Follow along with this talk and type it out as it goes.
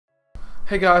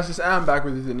Hey guys, it's Am back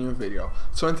with a new video.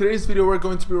 So in today's video we're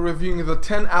going to be reviewing the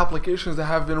 10 applications that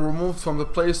have been removed from the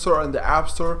Play Store and the App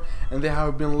Store, and they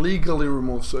have been legally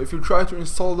removed. So if you try to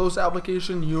install those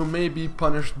applications, you may be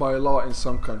punished by law in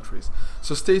some countries.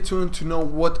 So stay tuned to know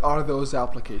what are those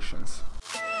applications.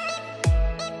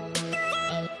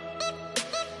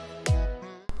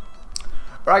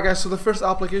 Alright guys, so the first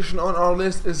application on our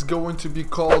list is going to be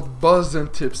called Buzzed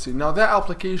and Tipsy. Now that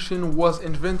application was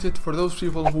invented for those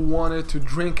people who wanted to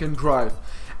drink and drive.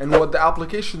 And what the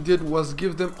application did was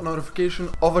give them a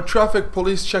notification of a traffic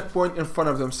police checkpoint in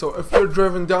front of them. So if you're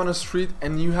driving down a street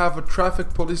and you have a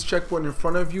traffic police checkpoint in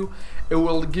front of you, it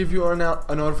will give you a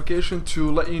notification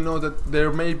to let you know that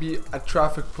there may be a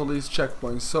traffic police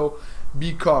checkpoint. So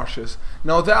be cautious.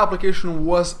 Now the application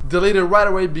was deleted right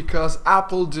away because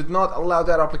Apple did not allow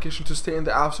that application to stay in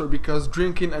the App Store because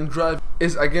drinking and driving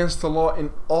is against the law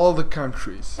in all the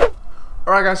countries.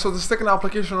 Alright guys, so the second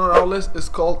application on our list is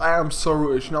called I Am So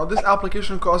Rich. Now this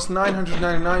application costs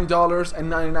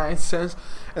 $999.99,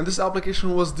 and this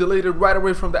application was deleted right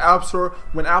away from the App Store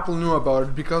when Apple knew about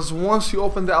it, because once you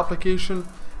open the application,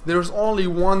 there's only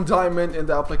one diamond in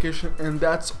the application, and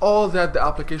that's all that the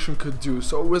application could do.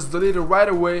 So it was deleted right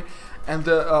away, and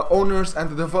the owners and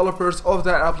the developers of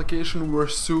that application were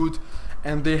sued,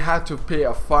 and they had to pay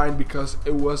a fine because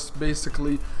it was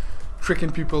basically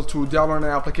tricking people to download an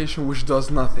application which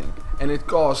does nothing, and it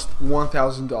cost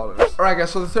 $1,000. Alright guys,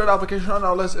 so the third application on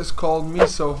our list is called Me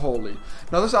So Holy.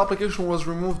 Now this application was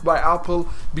removed by Apple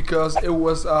because it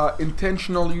was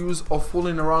intentional use of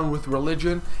fooling around with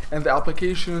religion, and the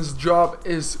application's job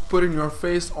is putting your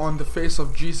face on the face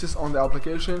of Jesus on the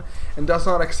application, and that's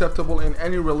not acceptable in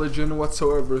any religion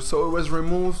whatsoever. So it was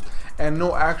removed and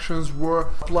no actions were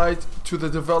applied to the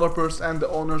developers and the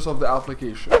owners of the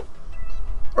application.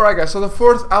 Alright guys, so the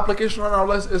fourth application on our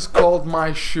list is called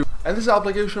My Shoe. And this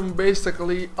application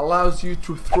basically allows you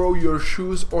to throw your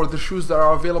shoes or the shoes that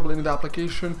are available in the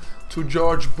application to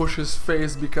George Bush's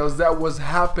face, because that was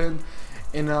happened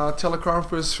in a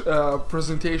teleconference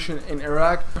presentation in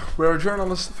Iraq, where a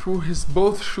journalist threw his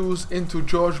both shoes into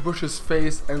George Bush's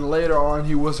face, and later on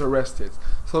he was arrested.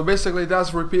 So basically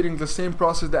that's repeating the same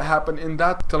process that happened in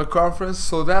that teleconference.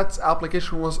 So that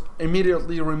application was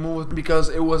immediately removed because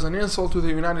it was an insult to the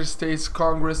United States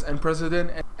Congress and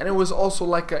President, and it was also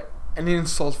like an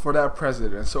insult for that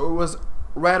president. So it was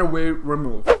right away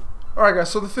removed. Alright guys,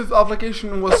 so the fifth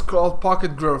application was called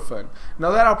Pocket Girlfriend.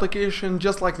 Now that application,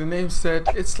 just like the name said,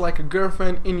 it's like a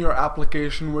girlfriend in your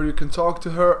application where you can talk to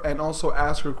her and also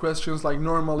ask her questions like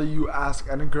normally you ask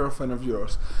a girlfriend of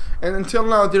yours. And until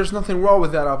now there's nothing wrong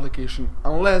with that application,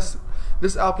 unless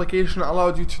this application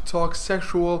allowed you to talk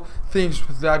sexual things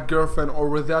with that girlfriend or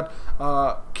with that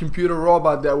computer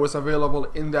robot that was available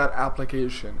in that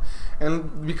application.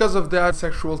 And because of that,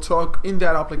 sexual talk in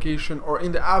that application or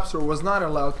in the App Store was not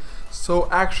allowed, so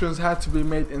actions had to be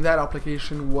made, and that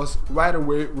application was right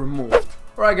away removed.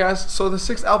 Alright guys, so the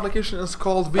sixth application is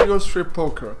called Video Strip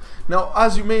Poker. Now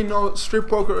as you may know, Strip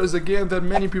Poker is a game that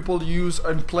many people use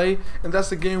and play, and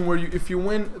that's a game where if you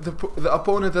win, the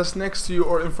opponent that's next to you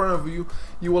or in front of you,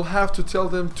 you will have to tell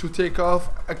them to take off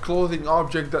a clothing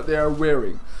object that they are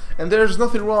wearing. And there's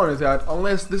nothing wrong with that,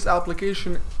 unless this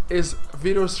application is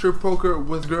Video Strip Poker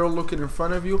with girl looking in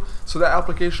front of you. So that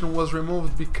application was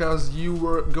removed because you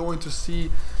were going to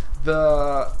see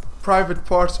the private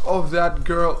parts of that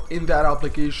girl in that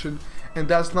application, and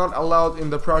that's not allowed in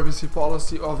the privacy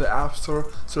policy of the App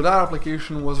Store. So that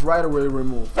application was right away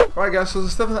removed. Alright guys, so the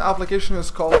seventh application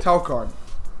is called Taucon.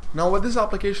 Now what this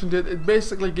application did, it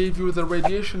basically gave you the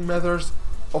radiation methods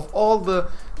of all the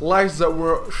lights that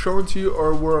were shown to you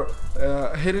or were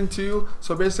hidden to you.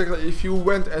 So basically if you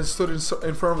went and stood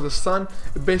in front of the sun,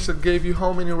 it basically gave you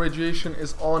how many radiation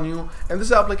is on you. And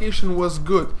this application was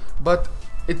good, but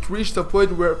it reached a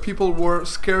point where people were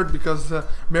scared because the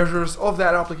measures of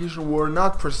that application were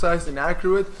not precise and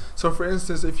accurate. So for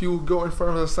instance, if you go in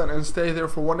front of the sun and stay there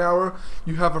for 1 hour,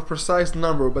 you have a precise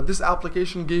number, but this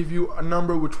application gave you a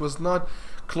number which was not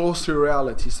close to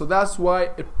reality. So that's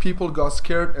why people got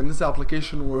scared, and this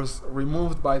application was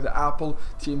removed by the Apple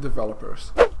team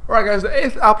developers. Alright guys, the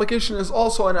eighth application is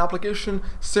also an application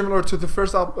similar to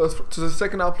the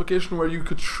second application, where you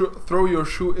could throw your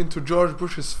shoe into George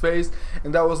Bush's face,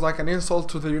 and that was like an insult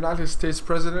to the United States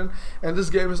President. And this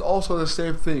game is also the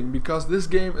same thing, because this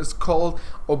game is called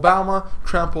Obama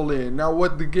Trampoline. Now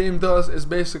what the game does is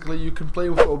basically you can play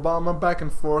with Obama back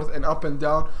and forth and up and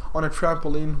down on a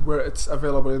trampoline where it's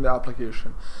available in the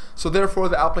application. So therefore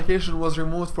the application was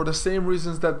removed for the same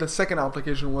reasons that the second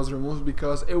application was removed,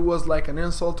 because it was like an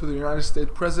insult to the United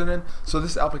States president, so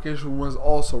this application was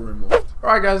also removed.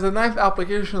 Alright guys, the ninth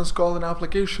application is called an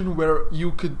application where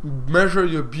you could measure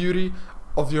your beauty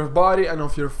of your body and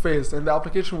of your face, and the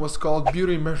application was called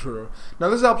Beauty Measurer. Now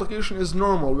this application is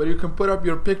normal, where you can put up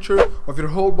your picture of your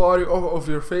whole body or of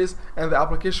your face, and the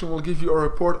application will give you a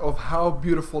report of how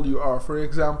beautiful you are. For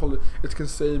example, it can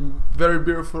say very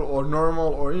beautiful or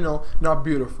normal, or not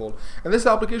beautiful. And this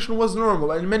application was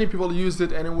normal, and many people used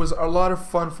it, and it was a lot of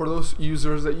fun for those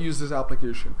users that use this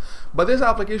application. But this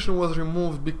application was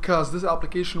removed because this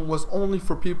application was only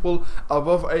for people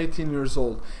above 18 years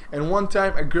old. And one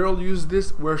time a girl used this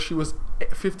where she was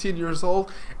 15 years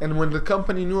old, and when the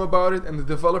company knew about it and the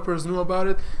developers knew about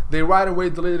it, they right away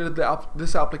deleted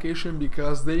this application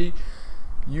because they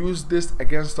used this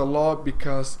against the law,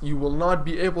 because you will not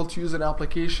be able to use an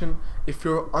application if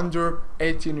you're under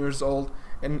 18 years old,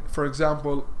 and for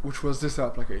example, which was this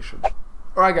application.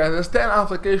 Alright guys, this 10th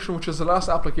application, which is the last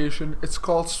application, it's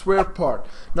called Swear Part.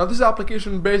 Now this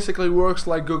application basically works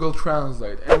like Google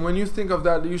Translate, and when you think of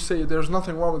that, you say there's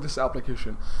nothing wrong with this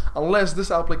application, unless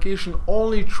this application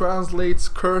only translates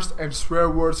cursed and swear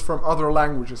words from other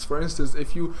languages. For instance,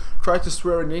 if you try to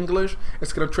swear in English,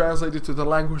 it's going to translate it to the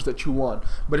language that you want.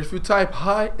 But if you type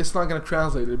hi, it's not going to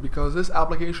translate it, because this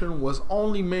application was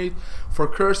only made for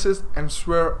curses and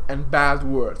swear and bad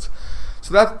words.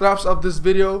 So that wraps up this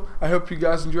video. I hope you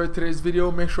guys enjoyed today's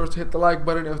video. Make sure to hit the like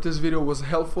button if this video was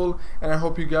helpful, and I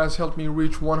hope you guys help me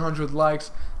reach 100 likes.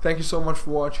 Thank you so much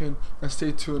for watching, and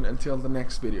stay tuned until the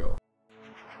next video.